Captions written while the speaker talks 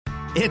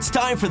It's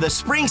time for the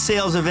spring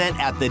sales event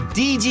at the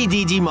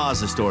DGDG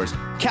Mazda stores.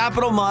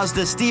 Capital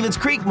Mazda, Stevens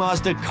Creek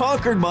Mazda,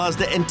 Concord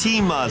Mazda, and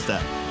Team Mazda.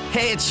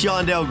 Hey, it's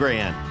Shondell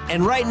Grand.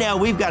 And right now,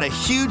 we've got a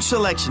huge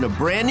selection of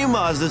brand new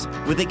Mazdas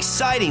with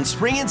exciting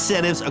spring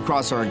incentives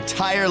across our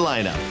entire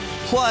lineup.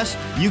 Plus,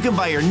 you can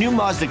buy your new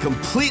Mazda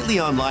completely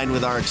online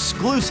with our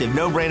exclusive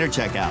no-brainer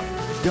checkout.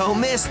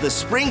 Don't miss the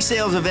spring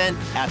sales event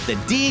at the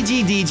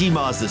DGDG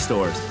Mazda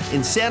stores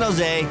in San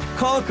Jose,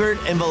 Concord,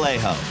 and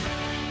Vallejo.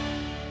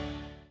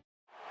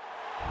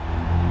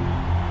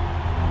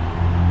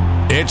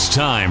 It's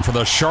time for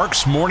the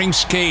Sharks Morning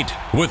Skate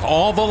with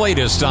all the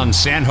latest on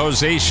San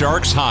Jose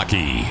Sharks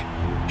hockey.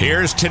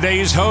 Here's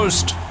today's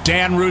host,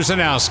 Dan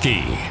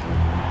Rusanowski.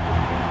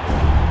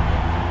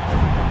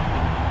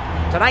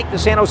 Tonight, the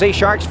San Jose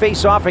Sharks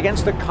face off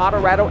against the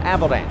Colorado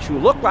Avalanche, who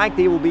look like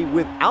they will be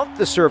without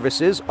the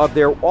services of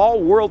their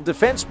all-world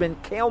defenseman,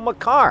 Cale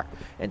Makar.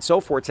 And so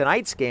for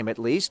tonight's game, at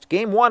least,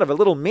 game one of a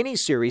little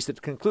mini-series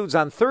that concludes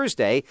on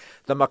Thursday,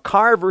 the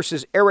Makar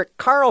versus Erik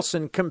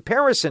Karlsson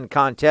comparison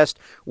contest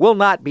will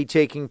not be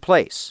taking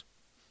place.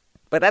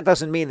 But that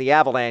doesn't mean the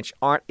Avalanche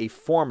aren't a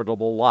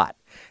formidable lot.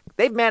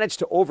 They've managed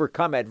to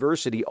overcome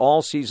adversity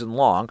all season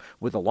long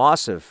with the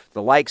loss of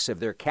the likes of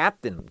their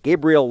captain,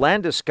 Gabriel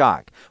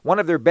Landeskog, one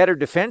of their better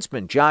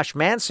defensemen, Josh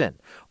Manson.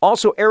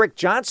 Also, Eric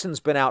Johnson's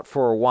been out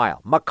for a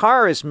while.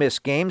 Makar has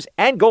missed games,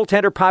 and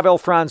goaltender Pavel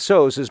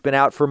Francouz has been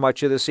out for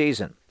much of the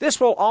season. This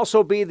will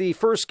also be the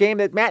first game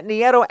that Matt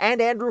Nieto and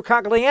Andrew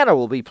Cogliano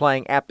will be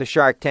playing at the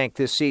Shark Tank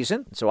this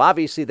season, so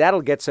obviously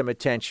that'll get some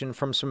attention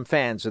from some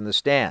fans in the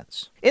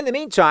stands. In the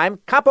meantime,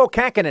 Kaapo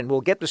Kähkönen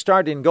will get the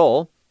start in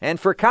goal. And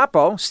for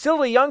Kaapo,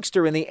 still a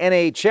youngster in the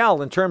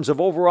NHL in terms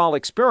of overall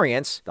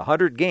experience, the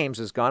 100 games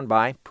has gone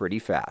by pretty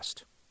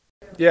fast.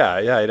 Yeah,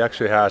 it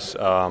actually has.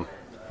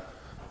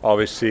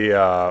 Obviously,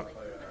 I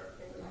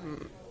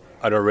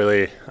don't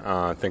really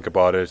think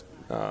about it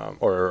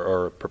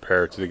or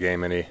prepare to the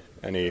game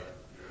any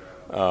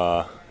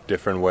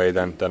different way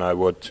than I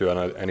would to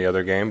any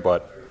other game.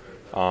 But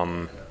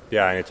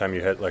anytime you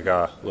hit like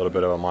a little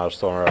bit of a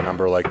milestone or a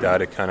number like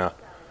that, it kind of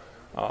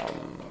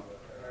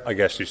I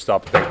guess you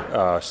stop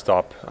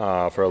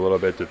for a little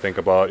bit to think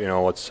about,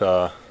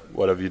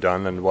 what have you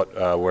done and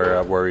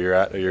where you're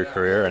at in your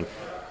career and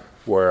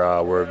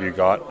where have you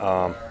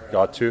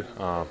got to,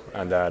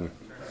 and then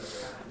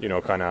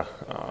kind of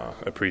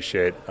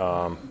appreciate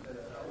the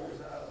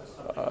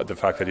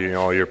fact that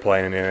you're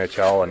playing in the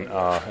NHL and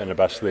in the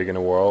best league in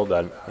the world,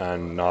 and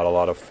not a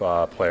lot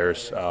of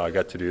players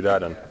get to do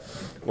that, and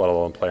let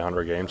alone play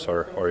 100 games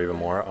or even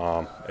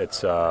more.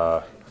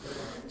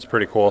 It's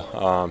pretty cool,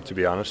 to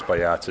be honest, but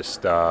it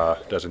just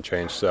doesn't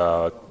change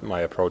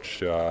my approach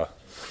to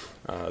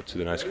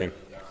the next game.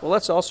 Well,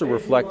 let's also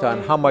reflect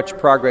on how much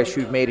progress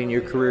you've made in your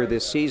career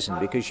this season,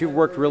 because you've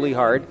worked really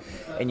hard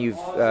and you've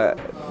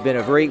been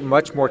a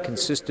much more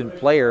consistent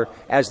player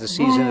as the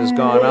season has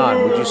gone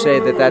on. Would you say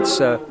that that's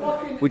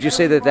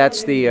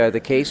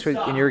the case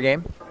in your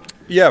game?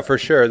 Yeah, for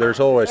sure.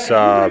 There's always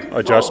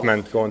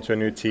adjustment going to a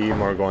new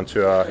team or going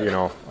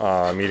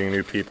to meeting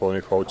new people,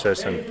 new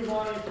coaches, and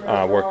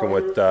working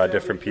with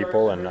different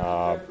people. And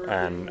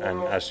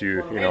as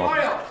you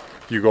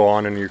go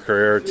on in your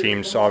career,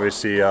 teams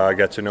obviously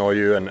get to know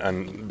you,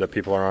 and the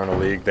people around the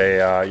league, they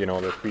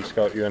they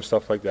pre-scout you and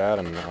stuff like that.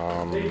 And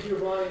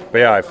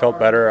I felt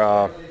better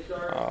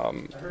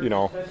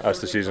as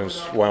the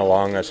seasons went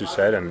along, as you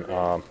said, and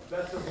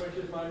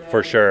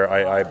for sure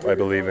I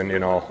believe in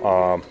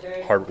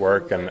hard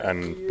work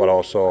but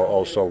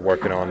also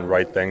working on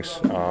right things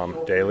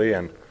daily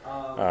and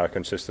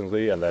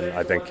consistently, and then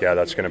I think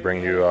that's going to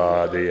bring you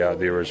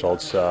the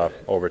results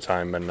over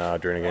time and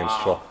during the games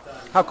as well.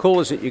 How cool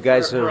is it you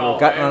guys have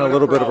gotten on a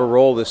little bit of a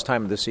roll this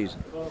time of the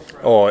season?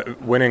 Oh,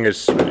 winning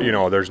is,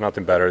 there's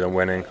nothing better than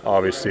winning.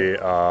 Obviously,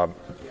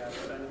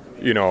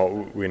 we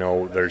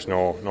know there's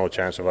no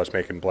chance of us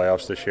making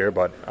playoffs this year,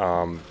 but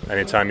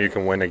anytime you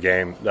can win a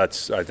game, I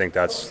think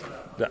that's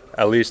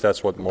at least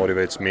that's what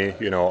motivates me.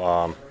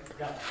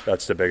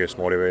 That's the biggest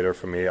motivator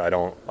for me. I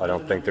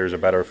don't think there's a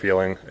better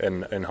feeling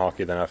in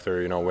hockey than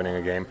after winning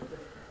a game.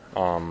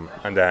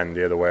 And then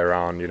the other way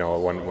around,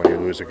 when you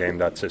lose a game,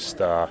 that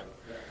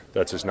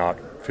does not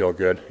feel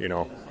good.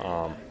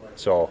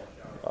 So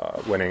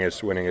winning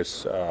is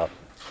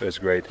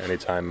great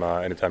anytime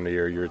of the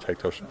year you take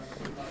those.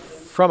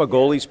 From a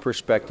goalie's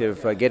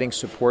perspective, getting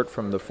support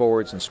from the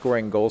forwards and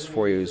scoring goals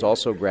for you is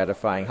also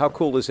gratifying. How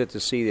cool is it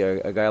to see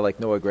a guy like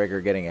Noah Gregor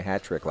getting a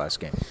hat trick last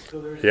game?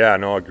 Yeah,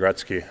 Noah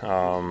Gretzky.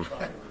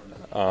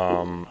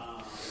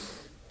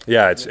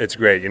 It's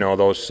great.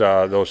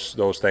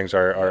 Those things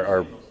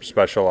are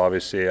special.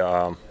 Obviously,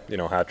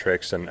 hat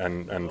tricks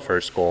and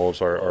first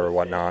goals or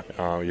whatnot.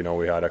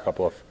 We had a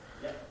couple of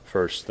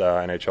first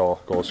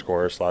NHL goal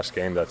scorers last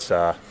game.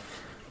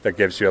 That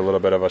gives you a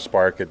little bit of a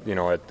spark. It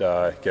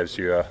gives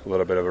you a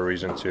little bit of a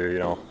reason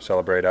to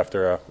celebrate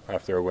after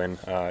a win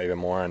even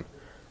more,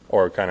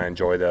 or kind of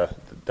enjoy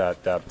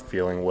that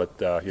feeling with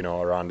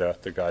around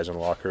the guys in the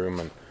locker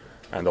room,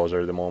 and those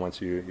are the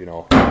moments you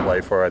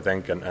play for, I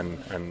think,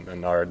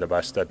 and are the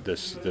best that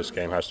this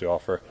game has to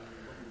offer.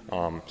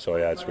 So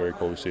yeah, it's very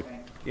cool to see.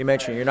 You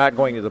mentioned you're not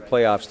going to the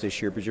playoffs this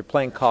year, but you're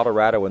playing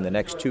Colorado in the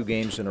next 2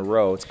 games in a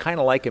row. It's kind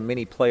of like a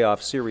mini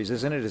playoff series,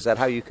 isn't it? Is that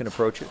how you can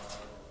approach it?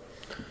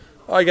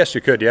 I guess you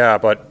could, yeah,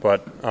 but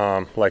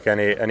like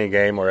any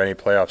game or any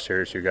playoff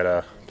series, you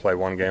gotta play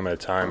one game at a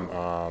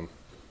time.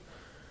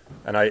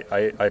 And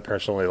I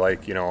personally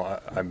like,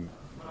 I'm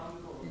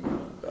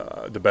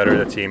the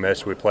better the team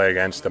is we play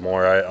against, the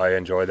more I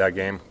enjoy that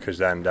game, because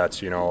then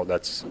that's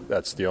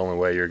the only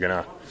way you're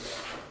gonna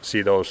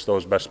see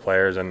those best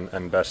players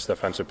and best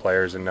defensive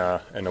players in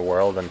the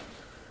world, and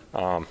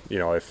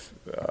if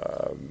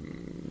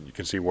you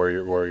can see where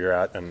you're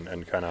at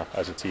and kind of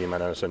as a team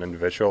and as an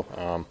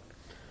individual.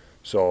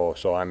 So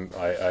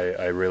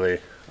I really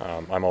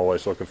I'm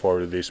always looking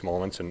forward to these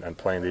moments and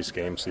playing these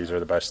games. These are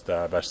the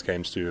best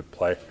games to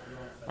play,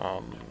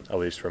 at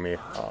least for me,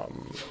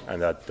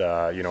 and that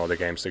the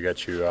games that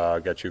get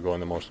you going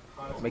the most.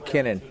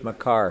 McKinnon,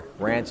 Makar,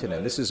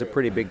 Rantanen. This is a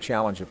pretty big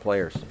challenge of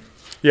players.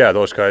 Yeah,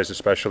 those guys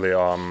especially.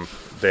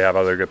 They have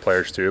other good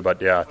players too,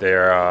 but yeah,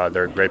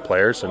 they're great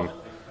players, and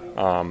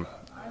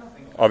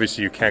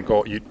obviously you can't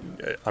go.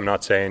 I'm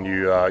not saying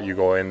you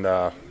go in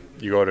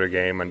you go to the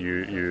game and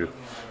you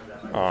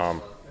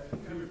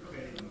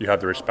have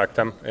to respect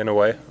them in a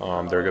way.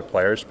 They're good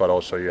players, but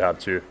also you have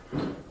to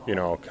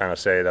kind of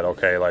say that,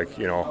 okay,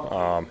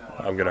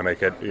 I'm gonna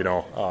make it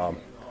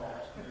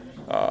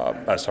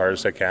as hard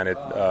as I can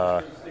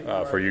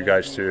for you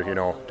guys to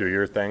do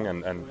your thing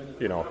and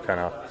kind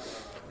of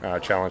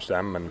challenge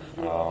them, and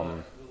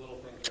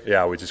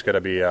we just got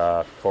to be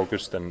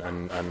focused and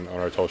on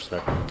our toes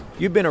tonight.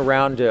 You've been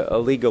around a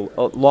league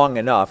long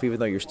enough, even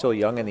though you're still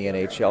young in the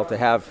NHL, to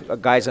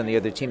have guys on the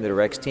other team that are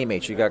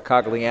ex-teammates. You got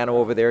Cogliano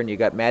over there, and you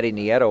got Matty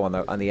Nieto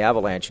on the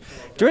Avalanche.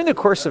 During the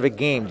course of a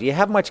game, do you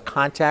have much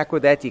contact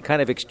with that? Do you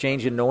kind of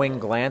exchange a knowing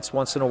glance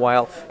once in a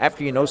while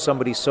after you know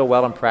somebody so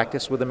well and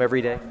practice with them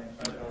every day?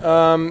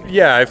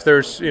 If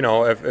there's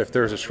if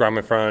there's a scrum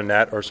in front of the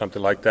net or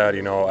something like that,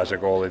 as a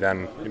goalie,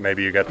 then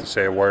maybe you get to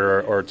say a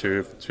word or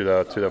two to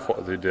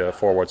the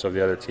forwards of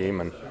the other team,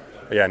 and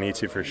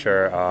Nietzsche for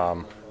sure.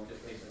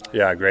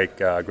 Great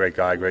guy, great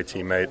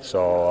teammate.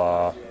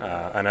 So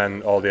and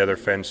then all the other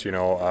Finns,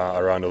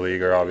 around the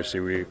league, are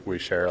obviously we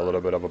share a little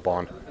bit of a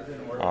bond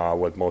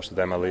with most of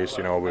them at least.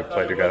 We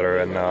play together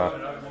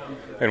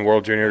in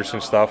World Juniors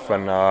and stuff,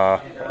 and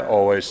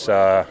always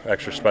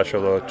extra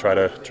special to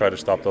try to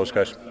stop those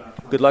guys.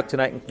 Good luck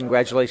tonight, and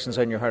congratulations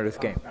on your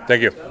 100th game.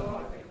 Thank you.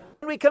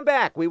 When we come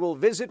back, we will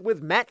visit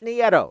with Matt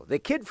Nieto, the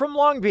kid from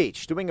Long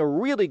Beach, doing a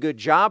really good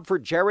job for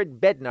Jared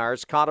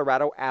Bednar's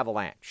Colorado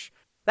Avalanche.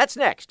 That's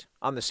next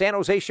on the San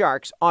Jose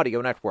Sharks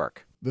Audio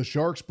Network. The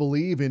Sharks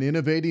believe in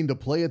innovating to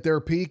play at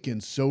their peak,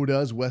 and so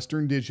does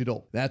Western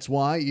Digital. That's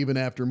why, even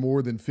after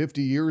more than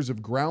 50 years of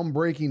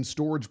groundbreaking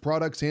storage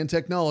products and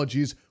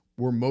technologies,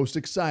 we're most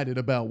excited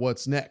about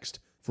what's next.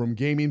 From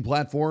gaming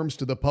platforms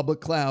to the public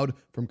cloud,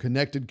 from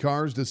connected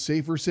cars to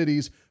safer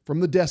cities, from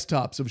the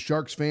desktops of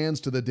Sharks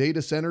fans to the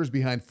data centers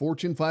behind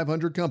Fortune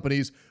 500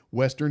 companies,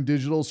 Western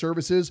Digital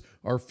services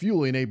are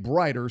fueling a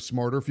brighter,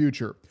 smarter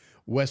future.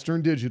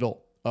 Western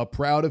Digital, a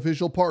proud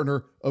official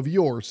partner of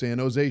your San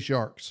Jose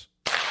Sharks.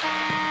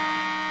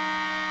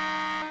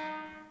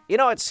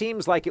 It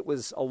seems like it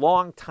was a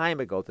long time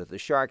ago that the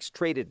Sharks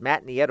traded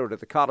Matt Nieto to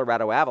the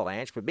Colorado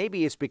Avalanche, but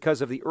maybe it's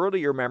because of the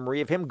earlier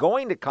memory of him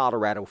going to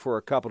Colorado for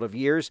a couple of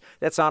years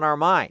that's on our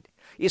mind.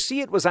 You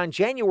see, it was on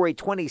January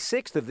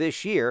 26th of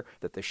this year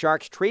that the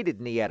Sharks traded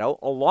Nieto,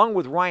 along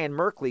with Ryan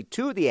Merkley,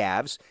 to the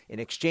Avs in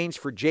exchange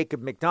for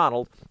Jacob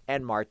McDonald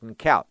and Martin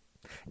Kaut.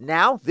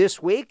 Now,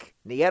 this week,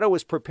 Nieto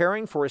is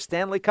preparing for a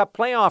Stanley Cup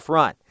playoff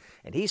run,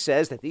 and he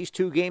says that these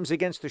 2 games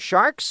against the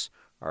Sharks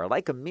are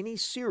like a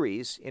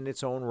mini-series in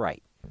its own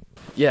right.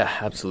 Yeah,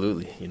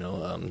 absolutely.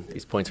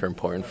 These points are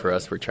important for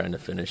us. We're trying to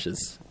finish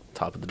as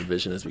top of the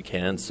division as we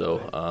can,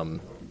 so,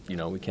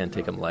 we can't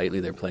take them lightly.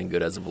 They're playing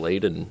good as of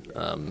late, and,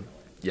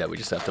 we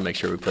just have to make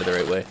sure we play the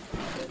right way.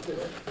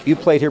 You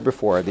played here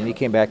before, then you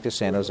came back to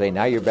San Jose.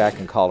 Now you're back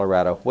in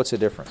Colorado. What's the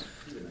difference?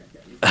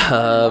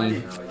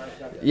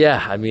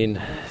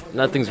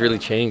 Nothing's really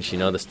changed.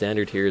 The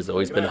standard here has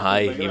always been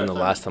high, even the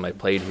last time I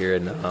played here,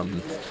 and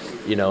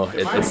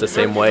it's the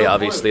same way.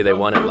 Obviously, they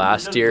won it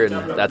last year,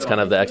 and that's kind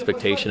of the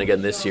expectation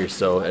again this year.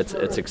 So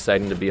it's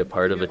exciting to be a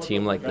part of a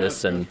team like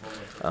this, and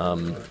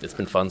it's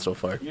been fun so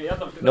far.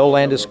 No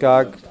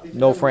Landeskog,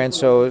 no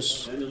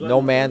Francouz,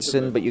 no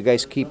Manson, but you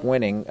guys keep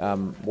winning.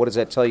 What does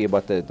that tell you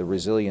about the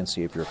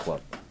resiliency of your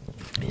club?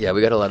 Yeah,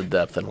 we got a lot of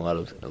depth and a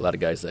lot of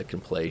guys that can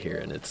play here,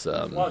 and it's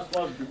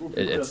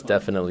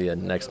definitely a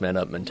next man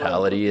up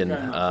mentality, and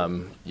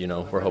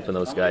we're hoping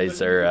those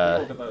guys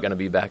are going to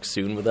be back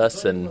soon with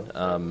us, and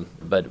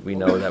but we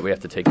know that we have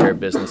to take care of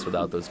business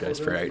without those guys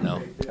for right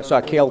now. I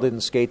saw Cale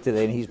didn't skate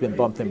today, and he's been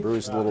bumped and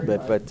bruised a little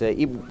bit, but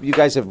you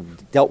guys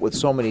have dealt with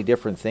so many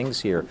different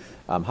things here.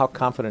 How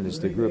confident is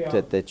the group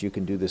that you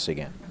can do this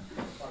again?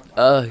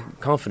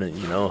 Confident,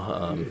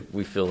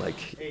 we feel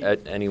like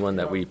anyone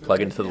that we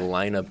plug into the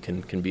lineup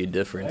can be a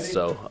difference.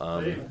 So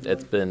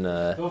it's been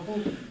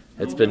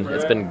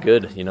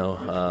good,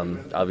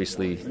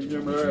 Obviously,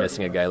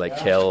 missing a guy like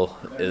Kel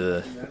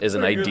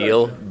isn't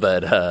ideal,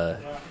 but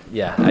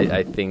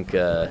I think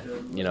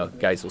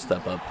guys will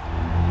step up.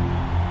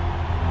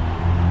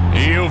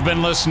 You've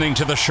been listening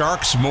to the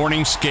Sharks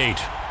Morning Skate.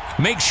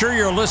 Make sure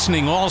you're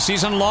listening all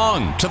season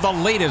long to the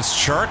latest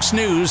Sharks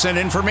news and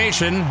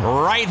information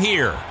right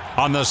here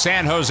on the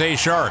San Jose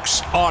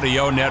Sharks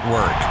Audio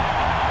Network.